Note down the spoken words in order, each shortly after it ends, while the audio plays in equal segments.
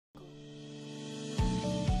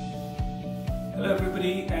Hello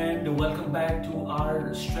everybody and welcome back to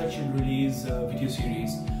our stretch and release video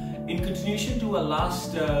series. In continuation to our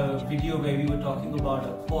last video where we were talking about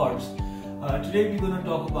our quads, today we're going to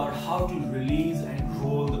talk about how to release and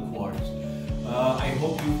roll the quads. I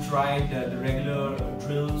hope you've tried the regular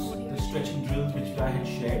drills, the stretching drills which I had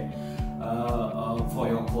shared for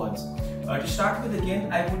your quads. To start with,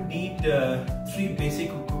 again, I would need three basic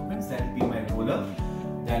equipments. That will be my roller,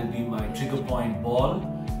 that will be my trigger point ball,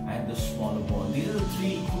 and the smaller ball. These are the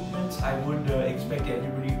three equipments I would expect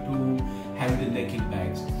everybody to have in their kit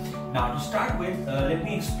bags. Now to start with, let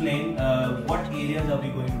me explain what areas are we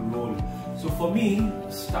going to roll. So for me,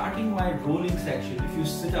 starting my rolling section, if you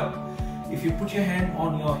sit up, if you put your hand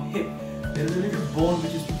on your hip, there is a little bone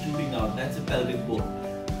which is protruding out. That's a pelvic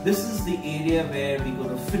bone. This is the area where we're going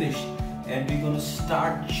to finish, and we're going to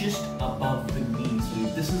start just above the knee. So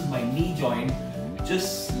this is my knee joint,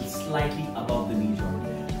 just slightly above the knee joint.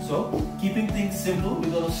 So, keeping things simple, we're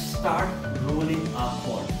going to start rolling our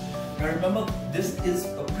quad. Now remember, this is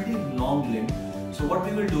a pretty long limb. So what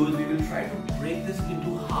we will do is we will try to break this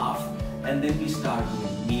into half and then we start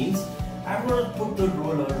rolling. Means, I'm going to put the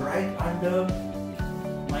roller right under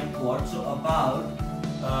my quad. So about,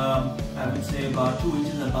 I would say about 2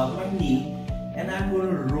 inches above my knee. And I'm going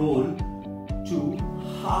to roll to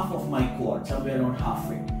half of my quad, somewhere around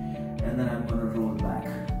halfway. And then I'm going to roll back.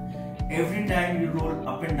 Every time you roll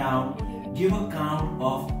up and down, give a count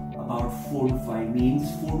of about 4 to 5, means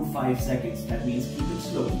 4 to 5 seconds. That means keep it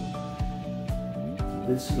slow. Keep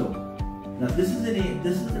it slow. Now this is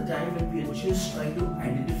the time when we are just trying to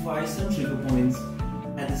identify some trigger points.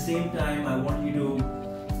 At the same time, I want you to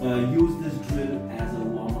use this drill as a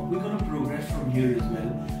warm-up. We're going to progress from here as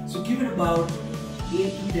well. So give it about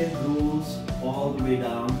 8 to 10 rolls all the way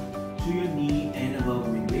down to your knee and above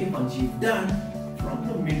midway. Once you've done, from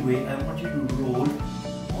the midway, I want you to roll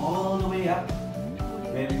all the way up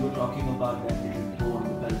where we were talking about that little bone, the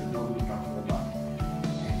pelvic bone we were talking about.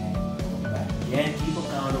 And roll back again. Keep a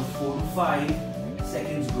count of 4 to 5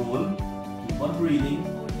 seconds roll. Keep on breathing.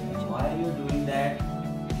 And while you're doing that,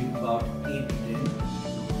 give about 8 to 10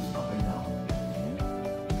 rolls up and down.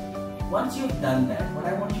 Once you've done that, what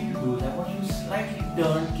I want you to do is I want you to slightly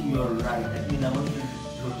turn to your right. That means I want you to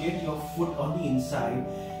rotate your foot on the inside.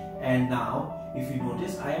 And now, if you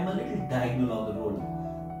notice, I am a little diagonal on the roller,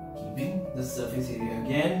 keeping the surface area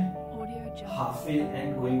again half in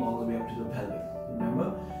and going all the way up to the pelvic.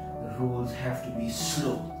 Remember, the rolls have to be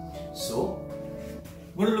slow. So,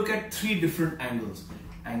 we're going to look at 3 different angles.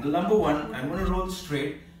 Angle number 1, I'm going to roll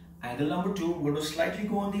straight. Angle number 2, I'm going to slightly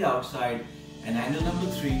go on the outside. And angle number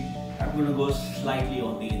 3, I'm going to go slightly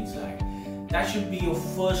on the inside. That should be your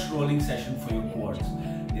first rolling session for your quads.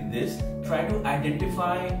 In this, try to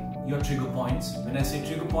identify your trigger points. When I say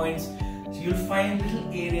trigger points, so you'll find little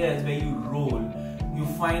areas where you roll, you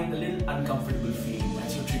find a little uncomfortable feeling.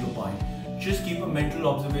 That's your trigger point. Just keep a mental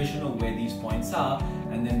observation of where these points are,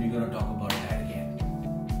 and then we're going to talk about that again.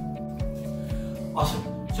 Awesome.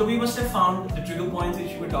 So we must have found the trigger points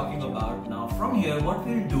which we were talking about. Now from here, what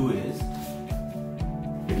we'll do is,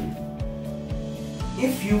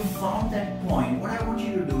 if you found that point, what I want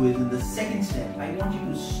you to do is in the second step, I want you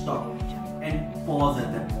to stop and pause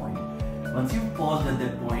at that point. Once you pause at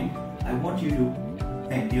that point, I want you to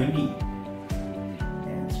bend your knee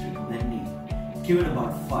and straighten that knee. Give it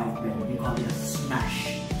about 5 bends. We call it a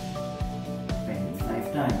smash. Bend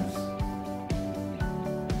 5 times.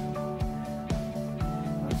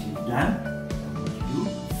 Once you've done, I want you to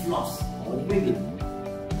floss or wiggle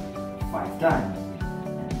 5 times.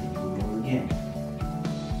 And then you roll again.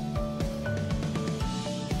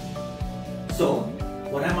 So,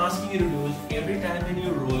 what I'm asking you to do is every time when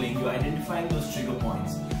you're rolling, you're identifying those trigger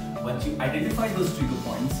points. Once you identify those trigger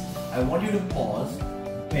points, I want you to pause,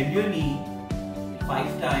 bend your knee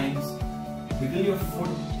 5 times, wiggle your foot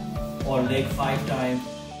or leg 5 times,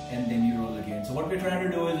 and then you roll again. So what we're trying to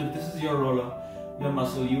do is, if this is your roller, your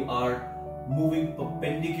muscle, you are moving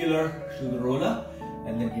perpendicular to the roller,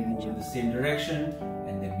 and then you move in the same direction,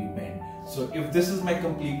 and then we bend. So if this is my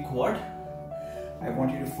complete quad, I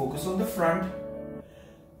want you to focus on the front.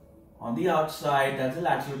 On the outside, that's the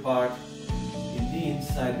lateral part. In the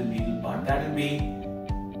inside, the medial part. That will be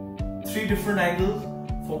 3 different angles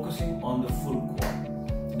focusing on the full quad.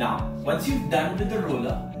 Now, once you've done with the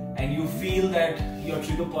roller and you feel that your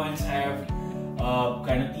trigger points have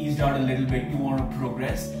kind of eased out a little bit, you want to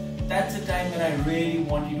progress, that's the time when I really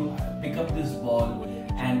want you to pick up this ball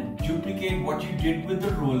and duplicate what you did with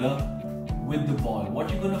the roller with the ball. What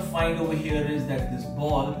you're going to find over here is that this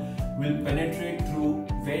ball will penetrate through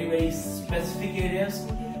very specific areas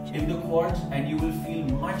in the quads, and you will feel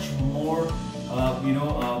much more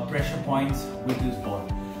pressure points with this ball.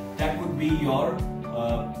 That would be your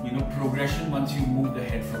progression once you move the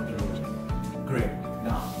head from the roller. Great.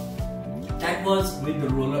 Now that was with the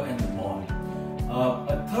roller and the ball.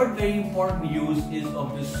 A third very important use is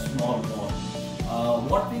of this small ball.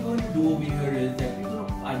 What we're going to do over here is that we're going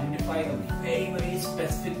to identify a very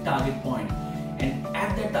specific target point, and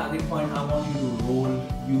at that target point I want you to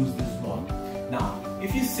use this ball. Now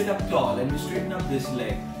if you sit up tall and you straighten up this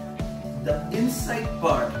leg, the inside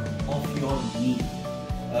part of your knee,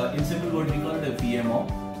 in simple words we call it a VMO,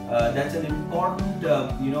 that's an important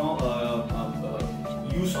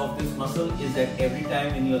use of this muscle, is that every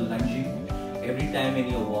time when you're lunging, every time when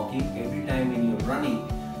you're walking, every time when you're running,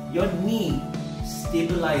 your knee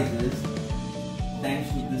stabilizes thanks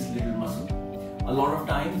to this little muscle. A lot of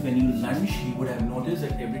times when you lunge, you would have noticed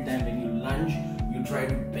that every time when you lunge, you try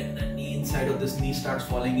to bend the knee, inside of this knee starts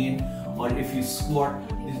falling in, or if you squat,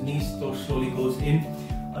 this knee slowly goes in.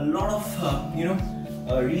 A lot of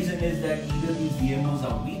reason is that either these VMOs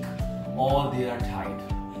are weak or they are tight.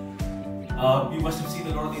 You must have seen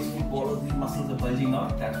a lot of these footballers, these muscles are bulging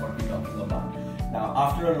out. That's what we're talking about. Now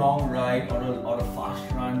after a long ride or a fast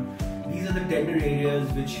run, these are the tender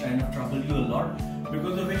areas which kind of trouble you a lot,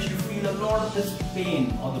 because of which you feel a lot of this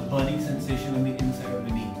pain or the burning sensation on the inside of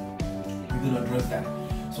the knee. We're going to address that.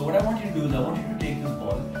 So what I want you to do is I want you to take this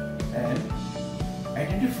ball and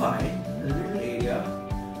identify a little area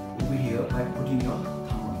over here by putting your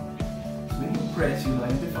thumb on it. So when you press, you'll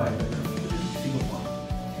identify that there's a little finger point.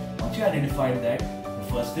 Once you identified that, the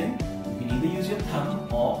first thing, you can either use your thumb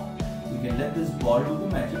or you can let this ball do the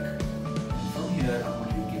magic. And from here, I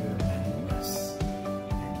want you to give it a manual press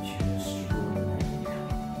and just roll it down.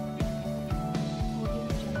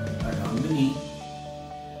 Around the knee,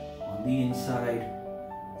 on the inside,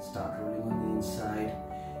 start rolling on the inside.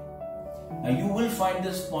 Now you will find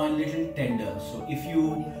this point little tender, so if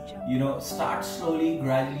you start slowly,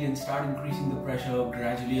 gradually, and start increasing the pressure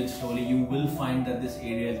gradually and slowly, you will find that this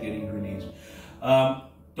area is getting released.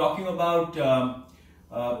 Talking about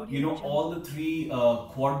all the three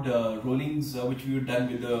quad rollings which we have done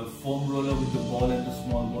with the foam roller, with the ball and the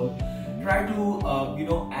small ball, try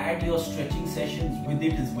to add your stretching sessions with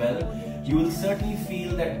it as well. You will certainly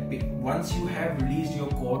feel that once you have released your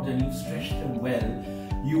quads and you've stretched them well,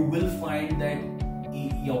 you will find that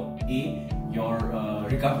your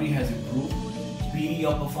recovery has improved. B,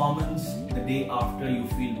 your performance the day after, you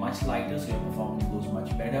feel much lighter, so your performance goes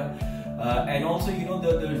much better. And also,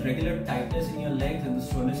 the regular tightness in your legs and the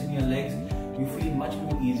soreness in your legs, you feel much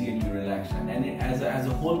more easy and you're relaxed. And as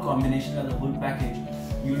a whole combination, as a whole package,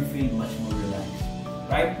 you will feel much more relaxed.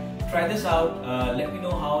 Right? Try this out. Let me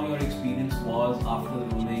know how your experience was after the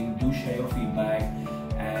rolling. Do share your feedback.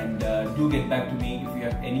 And do get back to me if you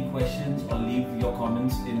have any questions, or leave your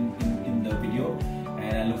comments in the video,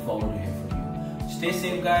 and I look forward to hearing from you. Stay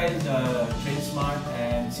safe guys, train smart,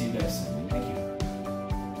 and see you guys soon.